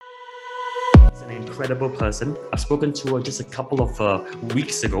She's an incredible person. I've spoken to her just a couple of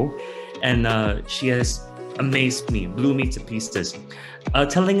weeks ago, and she has amazed me, blew me to pieces,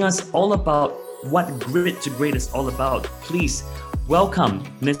 telling us all about what Grit to Great is all about. Please welcome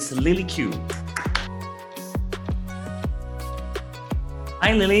Miss Lily Q.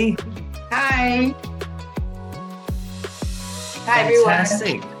 Hi, Lily. Hi. Hi, Fantastic.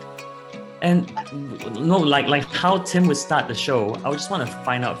 everyone. And no, like how Tim would start the show, I just want to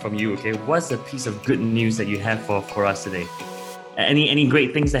find out from you, okay? What's the piece of good news that you have for us today? Any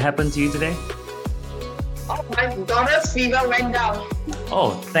great things that happened to you today? Oh, my daughter's fever went down.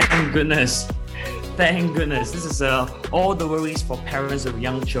 Oh, thank goodness. Thank goodness. This is all the worries for parents of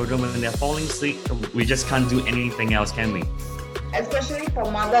young children. When they're falling asleep, we just can't do anything else, can we? Especially for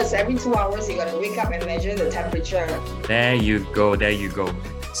mothers, every 2 hours you gotta wake up and measure the temperature. There you go.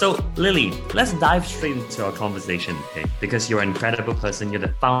 So, Lily, let's dive straight into our conversation, okay? Because you're an incredible person. You're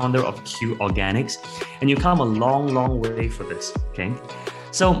the founder of Q Organics, and you've come a long, long way for this, okay?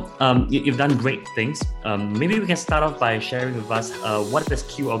 So, you've done great things. Maybe we can start off by sharing with us what is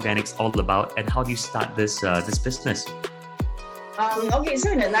Q Organics all about, and how do you start this business? Okay,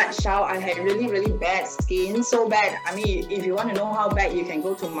 so in a nutshell, I had really, really bad skin. So bad. I mean, if you want to know how bad, you can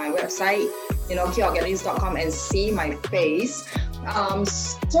go to my website, qorganics.com, and see my face.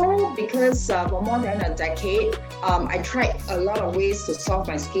 So because for more than a decade, I tried a lot of ways to solve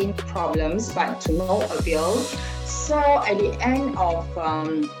my skin problems, but to no avail. So at the end of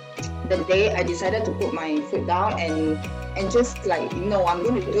the day, I decided to put my foot down and just like, I'm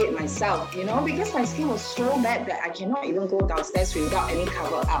going to do it myself, because my skin was so bad that I cannot even go downstairs without any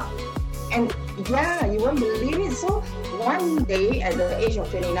cover up. And yeah, you won't believe it. So one day at the age of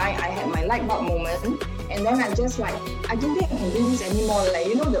 29, I had my light bulb moment. And then I just I don't think I can do this anymore.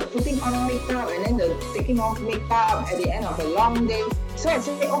 The putting on makeup and then the taking off makeup at the end of a long day. So I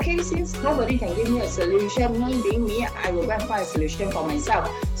said, okay, since nobody can give me a solution, me being me, I will go and find a solution for myself.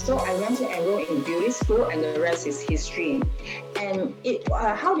 So I went to enroll in beauty school, and the rest is history. And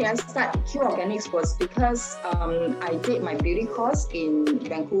how did I start Q Organics was because I did my beauty course in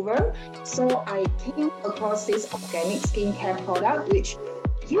Vancouver. So I came across this organic skincare product, which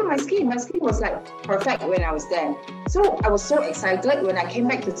my skin was perfect when I was there. So I was so excited. When I came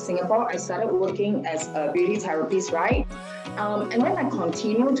back to Singapore, I started working as a beauty therapist, right? And then I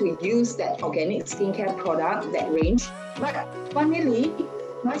continued to use that organic skincare product, that range. But funnily,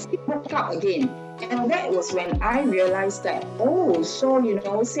 my skin broke up again. And that was when I realized that,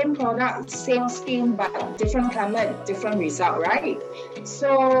 same product, same skin, but different climate, different result, right?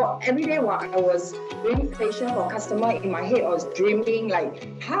 So every day while I was doing facial for customer, in my head I was dreaming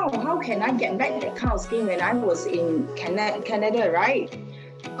how can I get back that kind of skin when I was in Canada, right?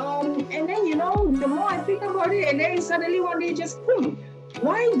 And then, the more I think about it, and then suddenly one day just boom,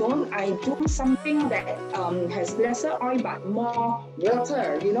 why don't I do something that has lesser oil but more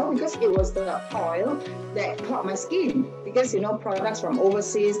water, because it was the oil that clogged my skin. Because, products from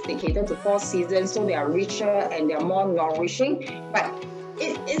overseas, they cater to 4 seasons, so they are richer and they are more nourishing. But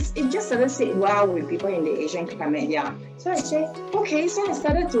it just doesn't sit well with people in the Asian climate, yeah. So I said, okay, so I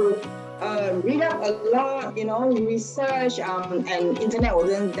started to read up a lot, research, and internet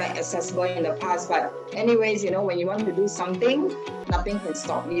wasn't that accessible in the past. But anyways, when you want to do something, nothing can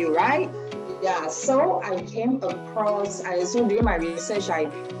stop you, right? Yeah, so I came across, during my research, I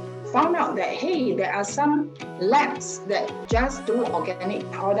found out that, hey, there are some labs that just do organic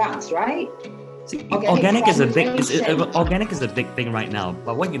products, right? Organic is a big thing right now,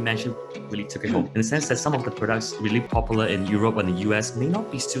 but what you mentioned really took it home, in the sense that some of the products really popular in Europe and the US may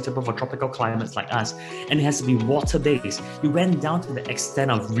not be suitable for tropical climates like us, and it has to be water-based. You went down to the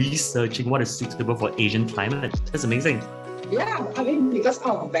extent of researching what is suitable for Asian climate. That's amazing. Yeah, I mean, because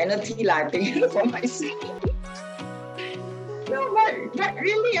of vanity, I think, for myself. No, but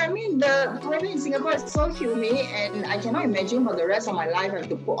really, I mean, the weather in Singapore is so humid, and I cannot imagine for the rest of my life I have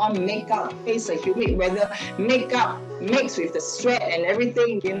to put on makeup, face the humid weather, makeup mixed with the sweat and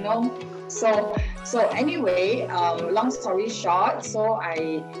everything, So anyway, long story short, so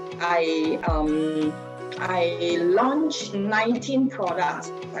I launched 19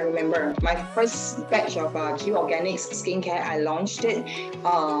 products. I remember my first batch of Q Organics skincare. I launched it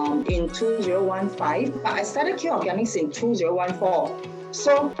in 2015, but I started Q Organics in 2014.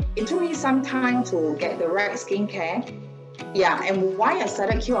 So it took me some time to get the right skincare. Yeah, and why I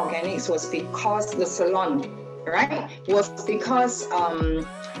started Q Organics was because the salon right, was because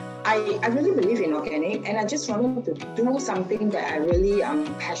I really believe in organic, and I just wanted to do something that I really am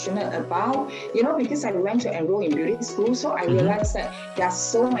passionate about, because I went to enroll in beauty school. So I realized that there are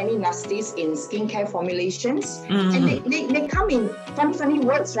so many nasties in skincare formulations, and they come in funny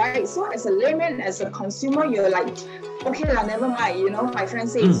words, right? So as a layman, as a consumer, you're like, okay lah, never mind. My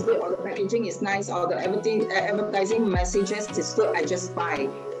friends say it's good, or the packaging is nice, or the advertising messages is good. I just buy,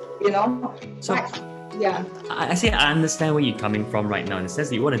 So, yeah. I say I understand where you're coming from right now. In the sense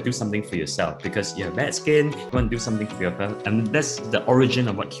that you want to do something for yourself because you have bad skin, you want to do something for yourself, and that's the origin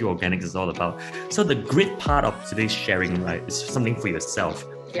of what Q Organics is all about. So the grit part of today's sharing, right, is something for yourself.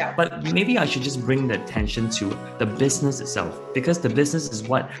 Yeah. But maybe I should just bring the attention to the business itself, because the business is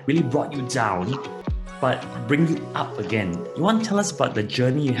what really brought you down but bring you up again. You want to tell us about the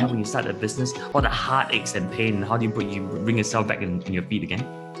journey you had when you started a business, all the heartaches and pain, and how do you bring yourself back in your feet again?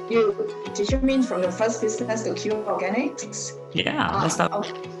 Did you mean from the first business to Q Organics? Yeah, let's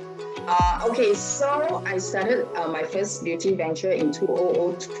start. Okay, so I started my first beauty venture in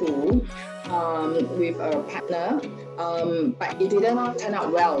 2002 with a partner, but it didn't turn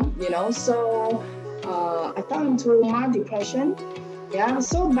out well, So I fell into mild depression. Yeah.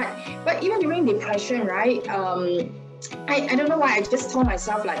 So, but even during depression, right? I don't know why, I just told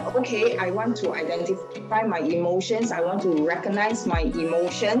myself like, okay, I want to identify my emotions. I want to recognize my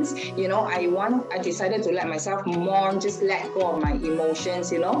emotions. I decided to let myself mourn, just let go of my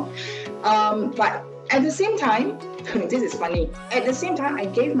emotions, But at the same time, this is funny. At the same time, I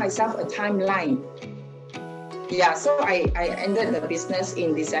gave myself a timeline. Yeah, so I ended the business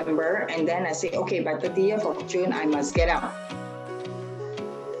in December, and then I said, okay, by 30th of June, I must get out.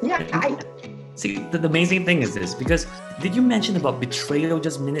 Yeah, See, the amazing thing is this, because did you mention about betrayal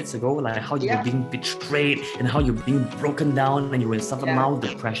just minutes ago? Like how you were being betrayed and how you're being broken down and you were in suffer mild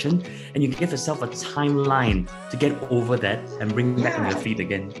depression, and you give yourself a timeline to get over that and bring back on your feet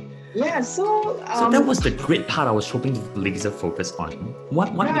again. Yeah, so that was the great part I was hoping to laser focus on.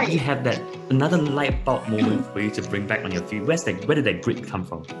 What did you have that another light bulb moment for you to bring back on your feet? Where did that grit come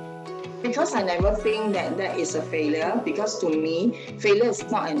from? Because I never think that is a failure, because to me, failure is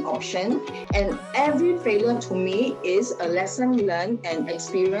not an option. And every failure to me is a lesson learned and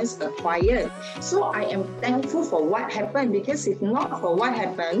experience acquired. So I am thankful for what happened, because if not for what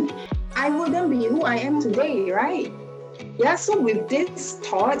happened, I wouldn't be who I am today, right? Yeah, so with these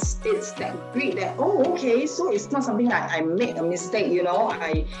thoughts, it's that greed that, okay, so it's not something like I made a mistake,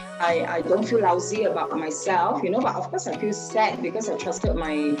 I don't feel lousy about myself, but of course I feel sad because I trusted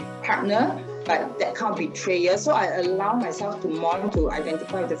my partner, but that can't betrayal. So I allow myself to mourn, to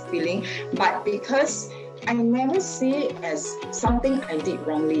identify the feeling, but because I never see it as something I did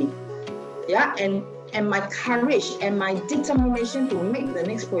wrongly. Yeah, and my courage and my determination to make the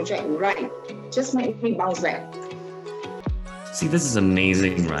next project right just made me bounce back. See, this is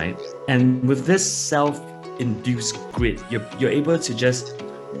amazing, right? And with this self-induced grit, you're able to just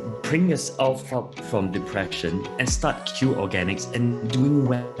bring yourself up from depression and start Q Organics and doing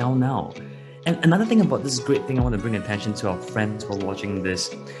well now. And another thing about this great thing I want to bring attention to our friends who are watching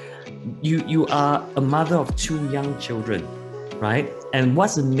this, you are a mother of 2 young children, right? And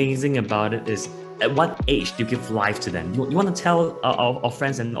what's amazing about it is, at what age do you give life to them? You want to tell our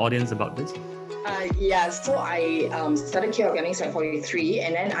friends and audience about this? So I started Q Organics at 43,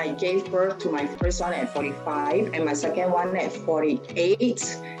 and then I gave birth to my first one at 45 and my second one at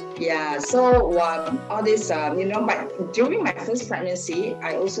 48. Yeah, so all this, but during my first pregnancy,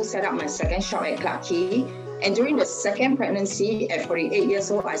 I also set up my second shop at Clarke Quay. And during the second pregnancy at 48 years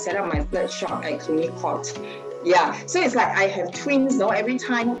old, I set up my third shop at Cluny Court. Yeah, so it's like I have twins, every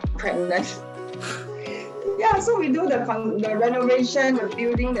time pregnant. Yeah, so we do the renovation, the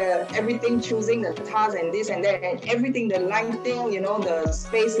building, everything, choosing the tiles and this and that, and everything, the lighting, the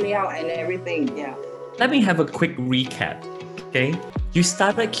space layout and everything. Yeah. Let me have a quick recap. Okay, you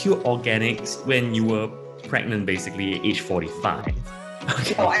started Q Organics when you were pregnant, basically at age 45.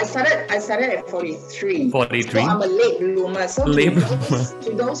 Okay. No, I started at 43. 43. So I'm a late bloomer. So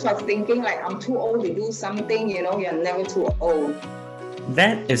to those who are thinking like I'm too old to do something, you're never too old.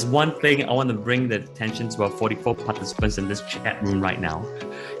 That is one thing I want to bring the attention to our 44 participants in this chat room right now.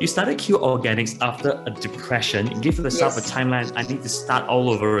 You started Q Organics after a depression. You gave yourself a timeline. I need to start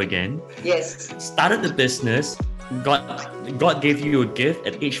all over again. Yes. Started the business. God gave you a gift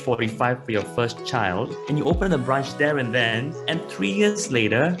at age 45 for your first child, and you opened a branch there and then. And 3 years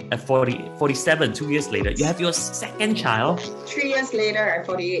later, at 47, 2 years later, you have your second child. 3 years later, at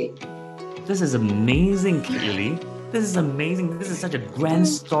 48. This is amazing, Lily. This is amazing. This is such a grand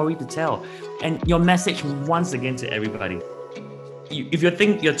story to tell. And your message once again to everybody. If you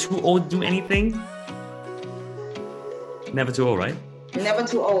think you're too old to do anything, Never too old, right? Never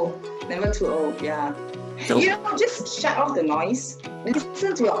too old. Never too old. Yeah. So, Just shut off the noise.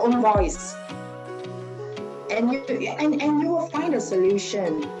 Listen to your own voice, and you will find a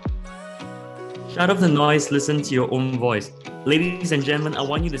solution. shut off the noise, listen to your own voice. Ladies and gentlemen, I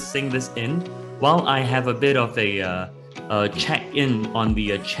want you to sing this in while I have a bit of a check-in on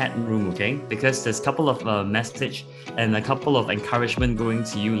the chat room, okay? Because there's a couple of message and a couple of encouragement going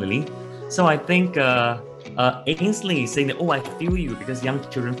to you, Lily. So I think Ainsley is saying that, I feel you because young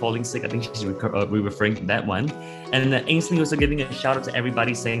children falling sick. I think she's referring to that one. And Ainsley also giving a shout out to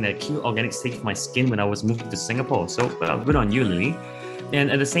everybody saying that Q Organic saved my skin when I was moved to Singapore. So good on you, Lily. And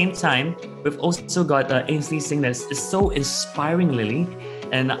at the same time, we've also got Ainsley saying that it's so inspiring, Lily.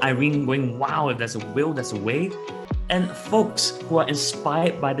 And Irene going, wow, if there's a will, there's a way. And folks who are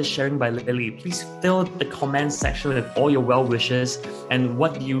inspired by the sharing by Lily, please fill the comment section with all your well wishes and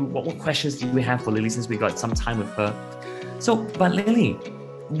what questions do you have for Lily, since we got some time with her. So, but Lily,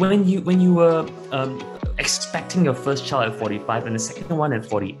 when you were expecting your first child at 45 and the second one at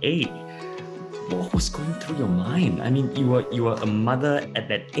 48, what was going through your mind? I mean, you were a mother at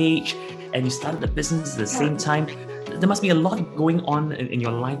that age and you started the business at the same time. There must be a lot going on in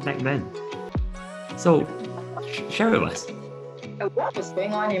your life back then. So share with us. What was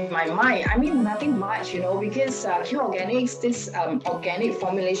going on in my mind? I mean, nothing much, because Q Organics, this organic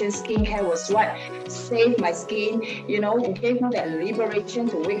formulation skincare was what saved my skin, gave me that liberation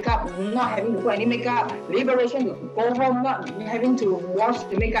to wake up, not having to put any makeup, liberation to go home, not having to wash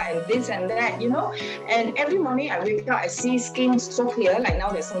the makeup and this and that, And every morning I wake up, I see skin so clear, like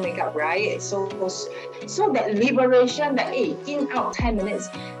now there's no makeup, right? So that liberation, that in out 10 minutes.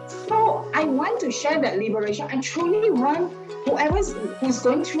 So I want to share that liberation. I truly want who's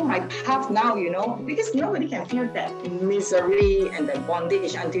going through my path now, because nobody can feel that misery and the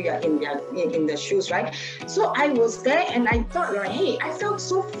bondage until you're in the shoes, right? So I was there and I thought, like, hey, I felt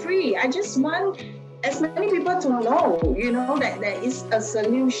so free. I just want as many people to know, that there is a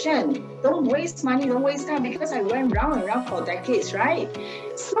solution. Don't waste money, don't waste time, because I went round and round for decades, right?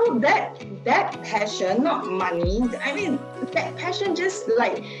 So that passion, not money, I mean, that passion just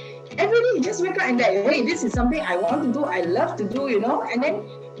like, every day you just wake up and like, hey, this is something I want to do, I love to do, And then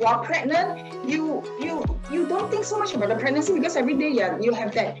while pregnant, you don't think so much about the pregnancy, because every day you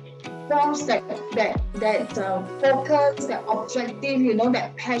have that force, that focus, that objective,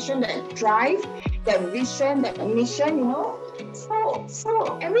 that passion, that drive, that vision, that mission,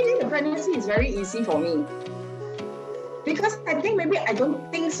 So every day the pregnancy is very easy for me. Because I think maybe I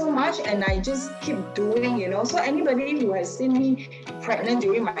don't think so much and I just keep doing, So anybody who has seen me pregnant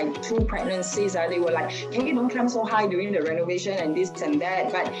during my 2 pregnancies, they were like, hey, you don't climb so high during the renovation and this and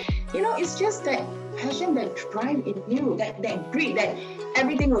that. But, it's just that passion, that drive in you, that greed, that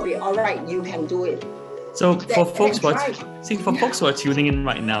everything will be all right, you can do it. So for folks who are tuning in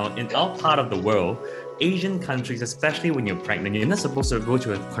right now, in our part of the world, Asian countries, especially when you're pregnant, you're not supposed to go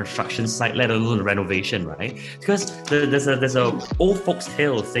to a construction site, let alone a renovation, right? Because there's a old folks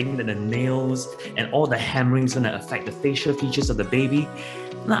tale saying that the nails and all the hammering is going to affect the facial features of the baby.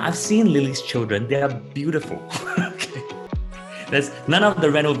 Now, I've seen Lily's children; they are beautiful. Okay. There's none of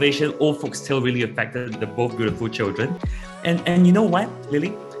the renovation old folks tale really affected the both beautiful children, and you know what,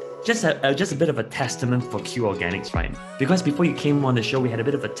 Lily? Just a bit of a testament for Q Organics, right? Because before you came on the show, we had a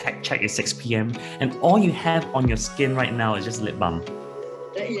bit of a tech check at 6 p.m. and all you have on your skin right now is just lip balm.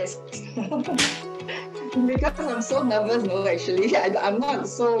 Yes. Because I'm so nervous, actually. I'm not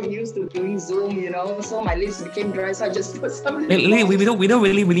so used to doing Zoom, so my lips became dry, so I just put some lip balm. We don't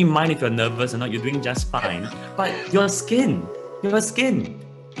really mind if you're nervous or not, you're doing just fine. But your skin, you're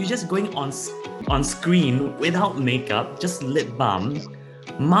just going on screen without makeup, just lip balm.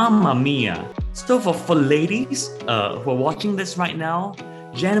 Mamma mia. So for ladies who are watching this right now,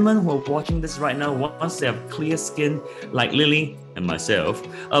 gentlemen who are watching this right now, once they have clear skin like Lily and myself,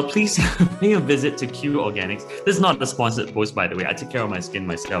 please pay a visit to Q Organics. This is not a sponsored post, by the way. I take care of my skin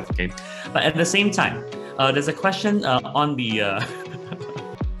myself, okay? But at the same time, there's a question on the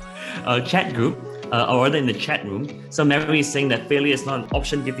chat group, or rather in the chat room. So Mary is saying that failure is not an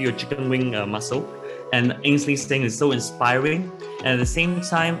option, give you a chicken wing muscle. And Ainsley is saying it's so inspiring. And at the same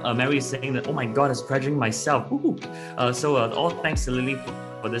time, Mary is saying that, oh my God, I was pressuring myself. So all thanks to Lily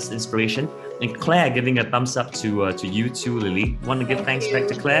for this inspiration. And Claire giving a thumbs up to you too, Lily. Want to give thanks back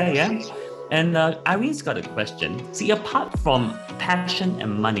to Claire, yeah? And Irene's got a question. See, apart from passion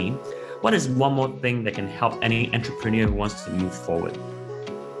and money, what is one more thing that can help any entrepreneur who wants to move forward?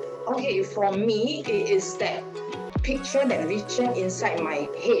 Okay, for me, it is that picture, that vision inside my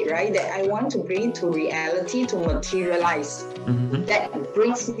head, right? That I want to bring it to reality, to materialize. Mm-hmm. That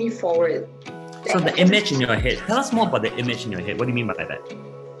brings me forward. So the image in your head, tell us more about the image in your head. What do you mean by that?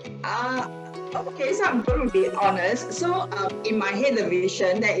 Okay, so I'm going to be honest. So in my head, the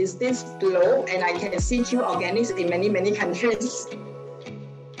vision, there is this globe and I can see Q Organics in many, many countries.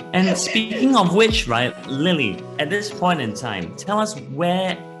 And speaking of which, right, Lily, at this point in time, tell us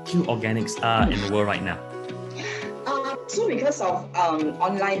where Q Organics are in the world right now. So because of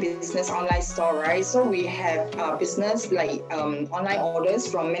online business, online store, right? So we have business like online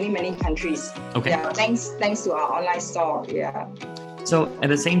orders from many, many countries. Okay. Yeah, thanks to our online store. Yeah. So at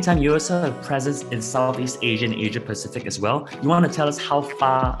the same time, you also have presence in Southeast Asia and Asia Pacific as well. You want to tell us how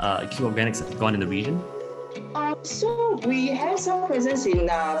far Q Organics has gone in the region? So we have some presence in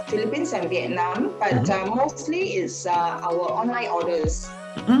Philippines and Vietnam, but mostly it's our online orders.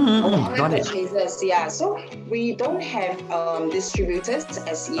 Online purchases, yeah. So we don't have distributors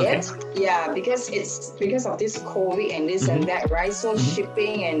as yet. Okay. Yeah, because it's because of this COVID and this and that, right? So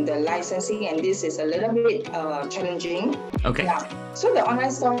shipping and the licensing and this is a little bit challenging. Okay. Yeah. So the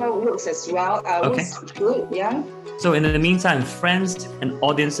online store works as well. Works good, yeah. So in the meantime, friends and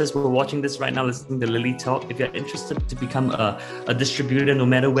audiences who are watching this right now, listening to Lily talk, if you're interested to become a distributor, no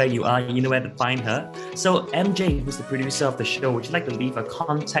matter where you are, you know where to find her. So MJ, who's the producer of the show, would you like to leave a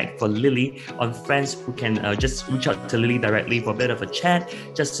contact for Lily on friends who can just reach out to Lily directly for a bit of a chat,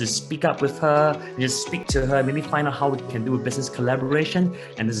 just to speak up with her, just speak to her, maybe find out how we can do a business collaboration.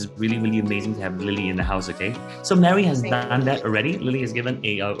 And this is really, really amazing to have Lily in the house, okay? So Mary has done that already. Lily has given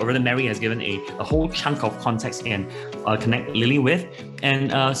Mary has given a whole chunk of context and connect Lily with.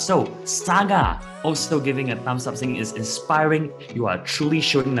 And so Saga also giving a thumbs up, saying it's inspiring. You are truly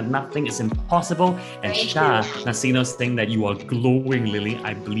showing that nothing is impossible. And Shah Nasino saying that you are glowing, Lily.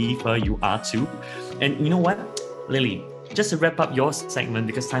 I believe her, you are too. And you know what, Lily, just to wrap up your segment,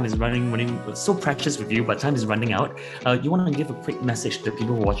 because time is running so precious with you, but time is running out. You want to give a quick message to the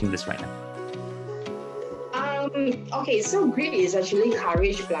people who are watching this right now? Okay, so grit is actually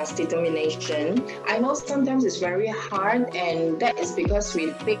courage plus determination. I know sometimes it's very hard, and that is because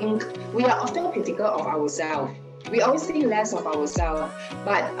we are often critical of ourselves. We always think less of ourselves.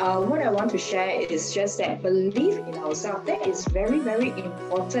 But what I want to share is just that belief in ourselves, that is very, very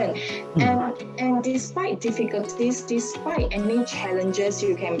important. And despite difficulties, despite any challenges,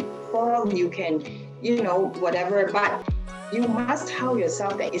 you can fall, you can, whatever, but you must tell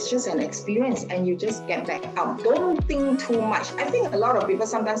yourself that it's just an experience and you just get back up. Don't think too much. I think a lot of people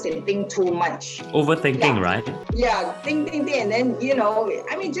sometimes they think too much. Overthinking, right? Yeah, think, and then,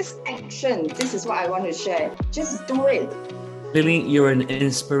 just action. This is what I want to share. Just do it. Lily, you're an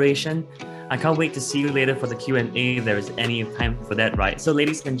inspiration. I can't wait to see you later for the Q&A if there is any time for that, right? So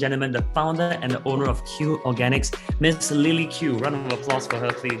ladies and gentlemen, the founder and the owner of Q Organics, Miss Lily Q. Round of applause for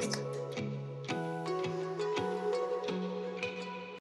her, please.